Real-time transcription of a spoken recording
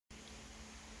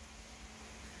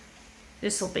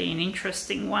This will be an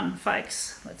interesting one,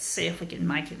 folks. Let's see if we can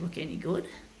make it look any good.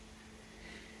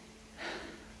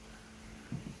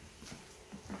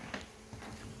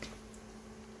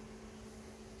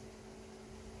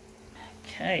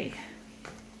 Okay.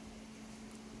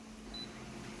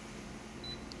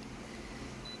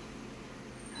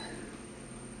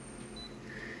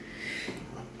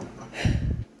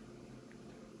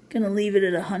 Gonna leave it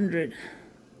at 100.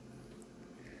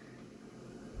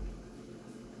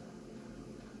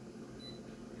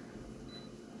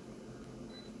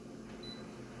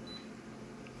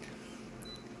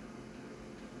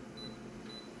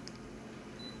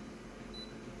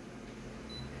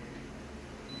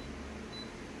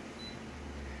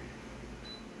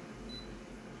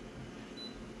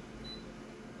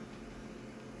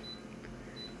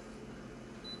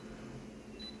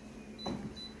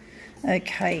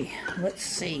 Okay, let's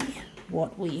see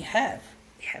what we have.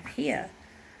 We have here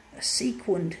a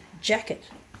sequined jacket.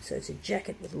 So it's a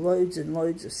jacket with loads and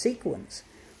loads of sequins.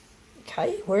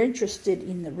 Okay, we're interested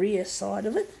in the rear side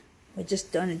of it. We're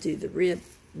just going to do the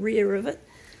rear of it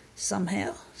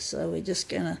somehow. So we're just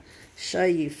going to show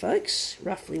you folks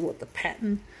roughly what the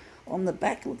pattern on the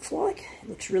back looks like. It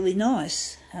looks really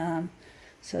nice.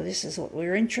 So this is what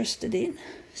we're interested in.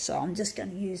 So I'm just going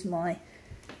to use my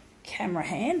camera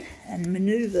hand and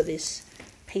maneuver this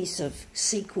piece of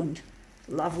sequined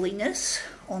loveliness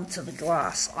onto the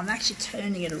glass. I'm actually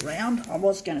turning it around. I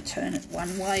was going to turn it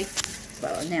one way,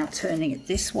 but I'm now turning it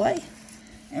this way,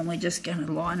 and we're just going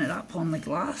to line it up on the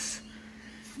glass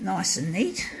nice and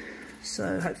neat.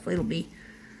 So hopefully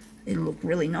it'll look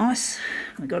really nice.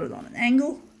 I got it on an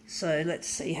angle, so let's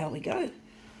see how we go.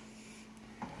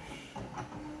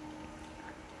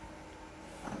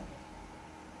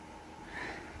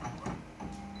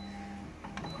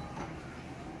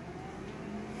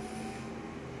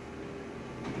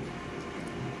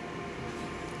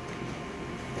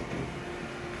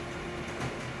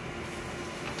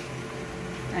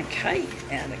 Okay,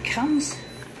 out it comes.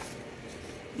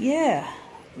 Yeah,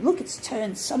 look, it's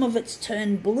turned, some of it's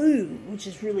turned blue, which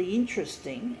is really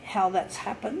interesting how that's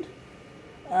happened.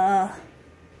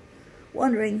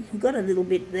 Wondering, we've got a little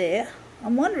bit there.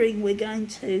 I'm wondering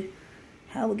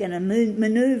how we're going to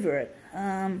maneuver it.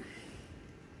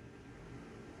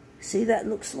 See, that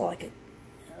looks like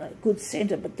a good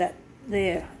centre, but that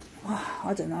there, oh,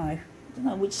 I don't know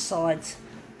which side's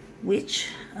which.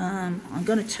 I'm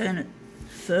going to turn it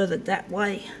further that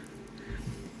way,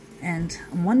 and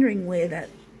I'm wondering where that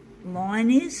line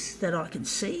is that I can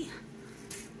see.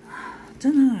 I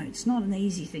don't know, it's not an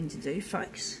easy thing to do,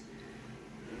 folks.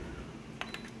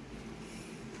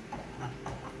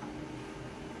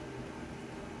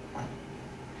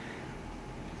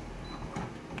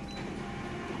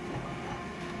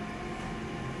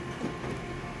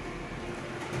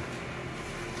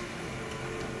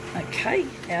 Okay,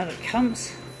 out it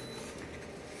comes.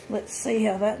 Let's see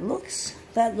how that looks.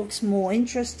 That looks more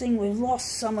interesting. We've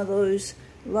lost some of those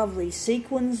lovely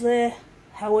sequins there,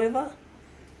 however.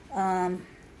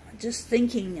 Just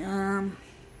thinking,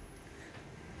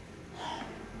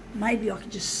 maybe I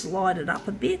could just slide it up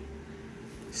a bit.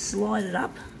 Slide it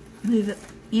up, move it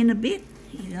in a bit.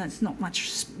 You know, it's not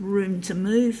much room to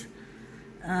move.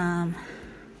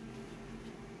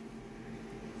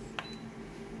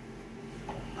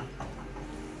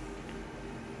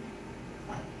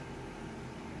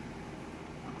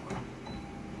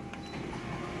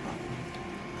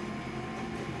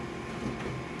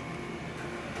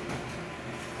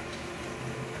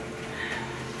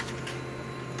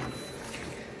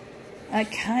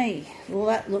 Okay, well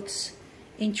that looks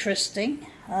interesting.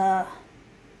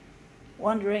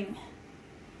 Wondering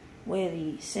where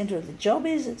the centre of the job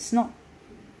is. It's not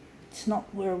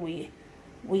where we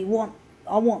want.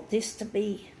 I want this to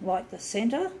be like the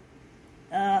centre.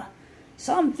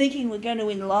 So I'm thinking we're going to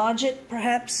enlarge it,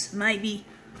 perhaps maybe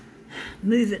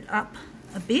move it up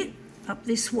a bit, up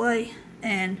this way,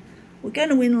 and we're going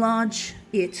to enlarge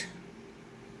it.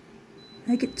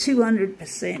 Make it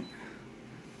 200%.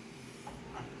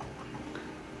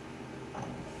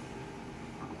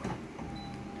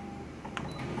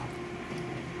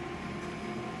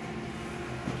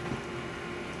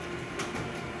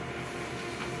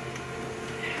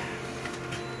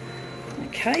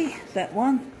 Okay, that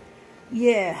one.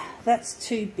 Yeah, that's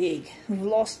too big. We've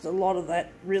lost a lot of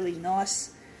that really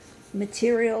nice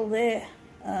material there.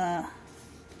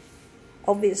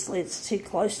 Obviously it's too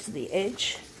close to the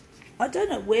edge. I don't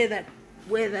know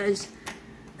where those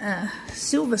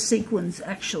silver sequins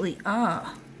actually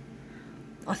are.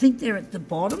 I think they're at the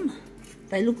bottom.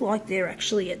 They look like they're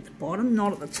actually at the bottom,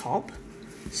 not at the top.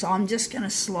 So I'm just going to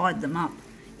slide them up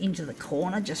into the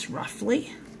corner just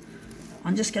roughly.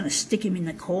 I'm just going to stick him in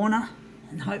the corner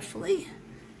and hopefully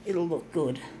it'll look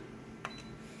good.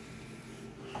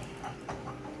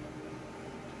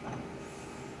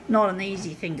 Not an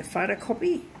easy thing to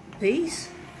photocopy these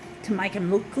to make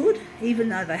them look good, even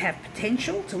though they have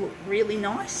potential to look really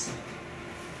nice.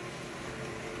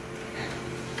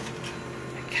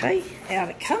 Okay, out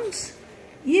it comes.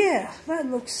 Yeah, that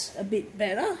looks a bit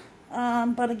better,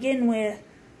 but again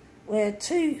we're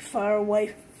too far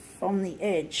away from the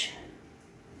edge.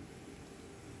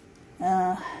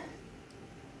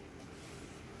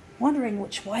 Wondering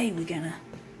which way we're going to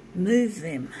move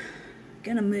them.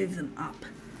 Going to move them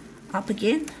up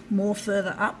again, more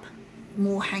further up,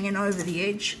 more hanging over the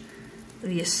edge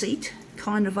of your seat,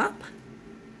 kind of up.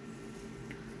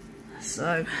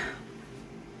 So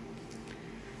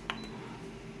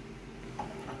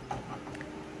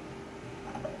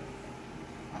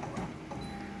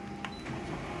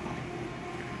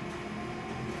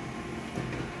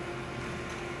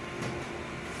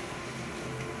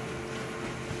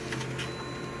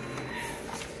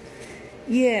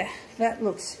yeah, that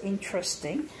looks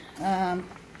interesting,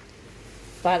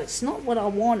 but it's not what I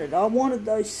wanted. I wanted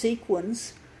those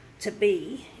sequins to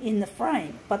be in the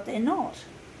frame, but they're not.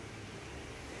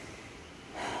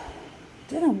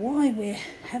 Don't know why we're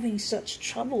having such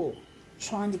trouble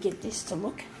trying to get this to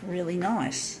look really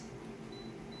nice.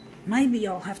 Maybe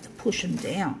I'll have to push them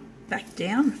down, back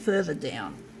down, further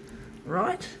down,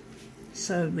 right?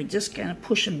 So we're just going to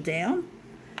push them down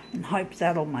and hope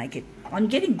that'll make it. I'm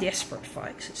getting desperate,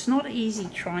 folks. It's not easy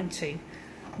trying to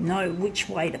know which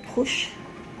way to push.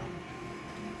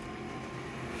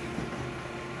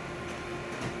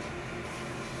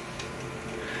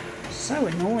 So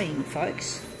annoying,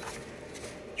 folks.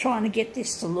 Trying to get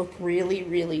this to look really,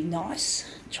 really nice.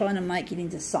 Trying to make it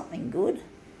into something good.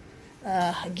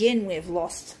 Again, we've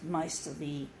lost most of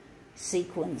the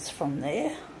sequins from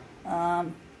there.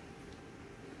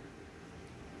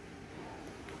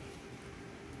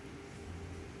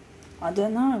 I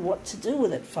don't know what to do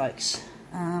with it, folks.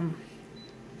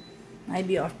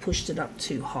 Maybe I've pushed it up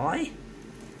too high.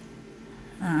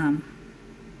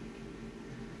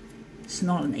 It's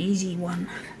not an easy one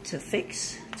to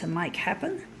fix, to make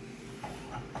happen.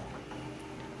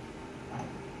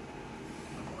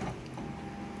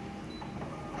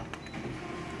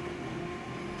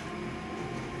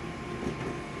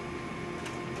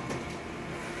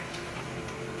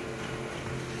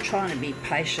 Trying to be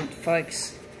patient,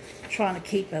 folks. Trying to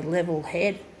keep a level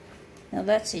head. Now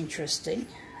that's interesting,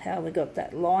 how we got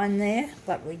that line there,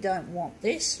 but we don't want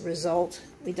this result.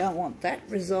 We don't want that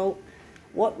result.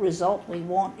 What result we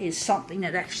want is something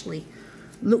that actually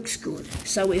looks good.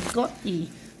 So we've got the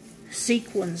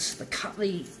sequins,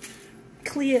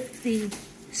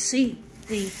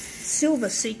 the silver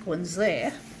sequins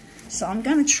there. So I'm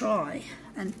going to try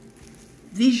and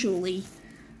visually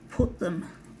put them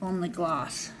on the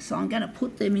glass. So I'm going to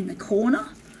put them in the corner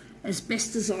as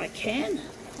best as I can.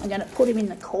 I'm going to put him in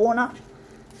the corner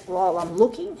while I'm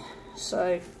looking.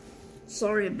 So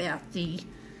sorry about the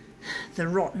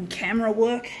rotten camera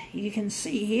work you can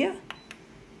see here,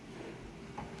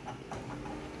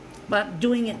 but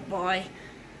doing it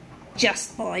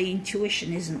just by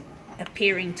intuition isn't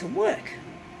appearing to work.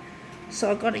 So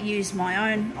I've got to use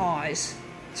my own eyes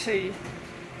to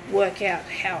work out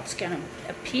how it's going to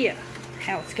appear,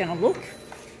 how it's going to look.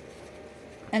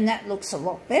 And that looks a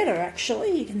lot better,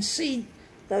 actually. You can see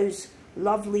those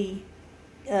lovely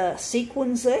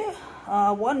sequins there.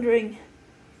 Wondering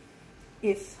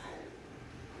if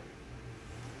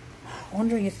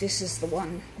this is the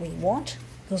one we want,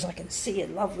 because I can see a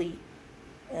lovely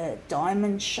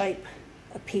diamond shape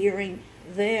appearing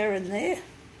there and there.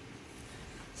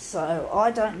 So I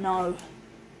don't know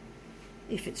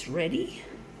if it's ready,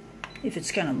 if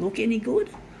it's going to look any good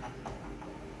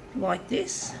like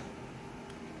this.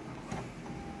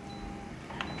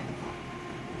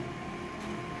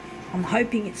 I'm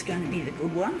hoping it's going to be the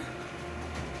good one.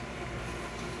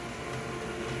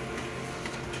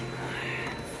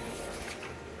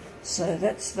 So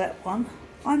that's that one.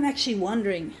 I'm actually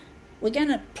wondering, we're going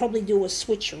to probably do a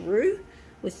switcheroo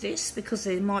with this, because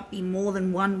there might be more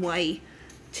than one way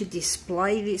to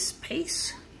display this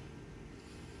piece.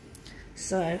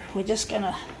 So we're just going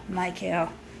to make our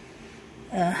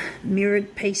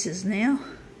mirrored pieces now.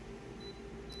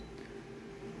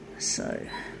 So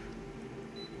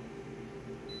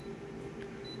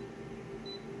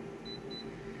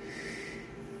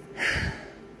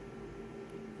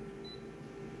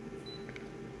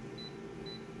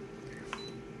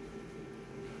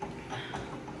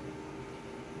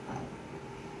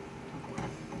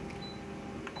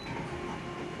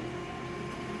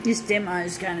This demo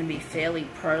is going to be fairly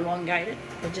prolongated.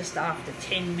 We're just after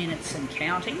 10 minutes and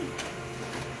counting.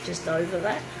 Just over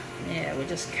that. Yeah, we're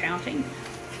just counting.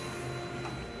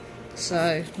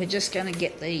 So we're just going to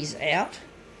get these out.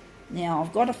 Now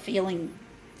I've got a feeling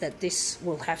that this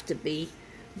will have to be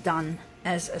done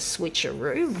as a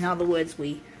switcheroo. In other words,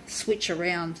 we switch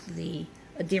around to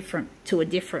a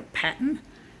different pattern,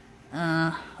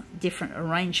 different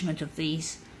arrangement of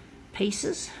these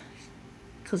pieces,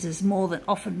 because there's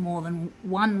often more than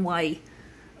one way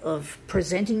of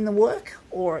presenting the work,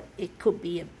 or it could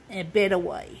be a better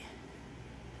way.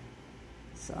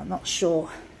 So I'm not sure.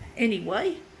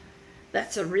 Anyway,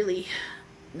 that's a really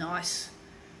nice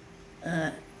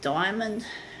diamond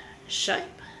shape.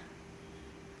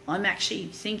 I'm actually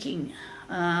thinking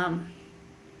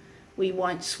we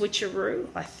won't switcheroo.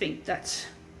 I think that's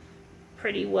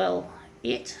pretty well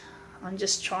it. I'm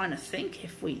just trying to think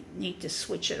if we need to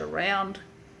switch it around,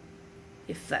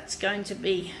 if that's going to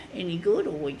be any good,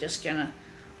 or we're just gonna,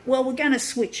 well, we're gonna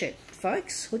switch it,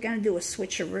 folks. We're gonna do a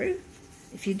switcheroo.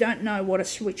 If you don't know what a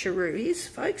switcheroo is,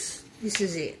 folks, this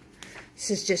is it.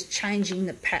 This is just changing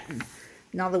the pattern.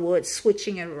 In other words,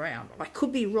 switching it around. I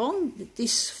could be wrong, that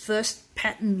this first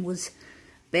pattern was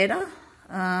better.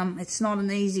 It's not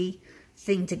an easy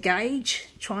thing to gauge,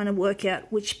 trying to work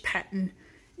out which pattern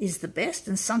is the best.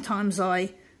 And sometimes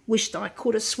I wished I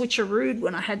could have switcherooed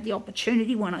when I had the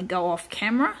opportunity, when I go off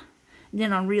camera. And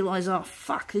then I realise, oh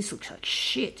fuck, this looks like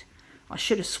shit. I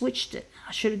should have switched it.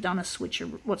 I should have done a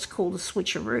what's called a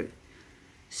switcheroo.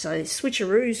 So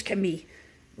switcheroos can be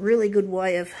really good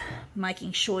way of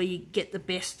making sure you get the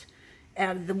best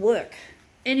out of the work.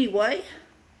 Anyway,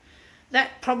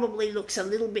 that probably looks a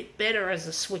little bit better as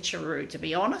a switcheroo, to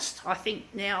be honest. I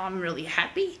think now I'm really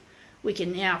happy. We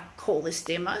can now call this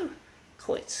demo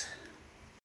quits.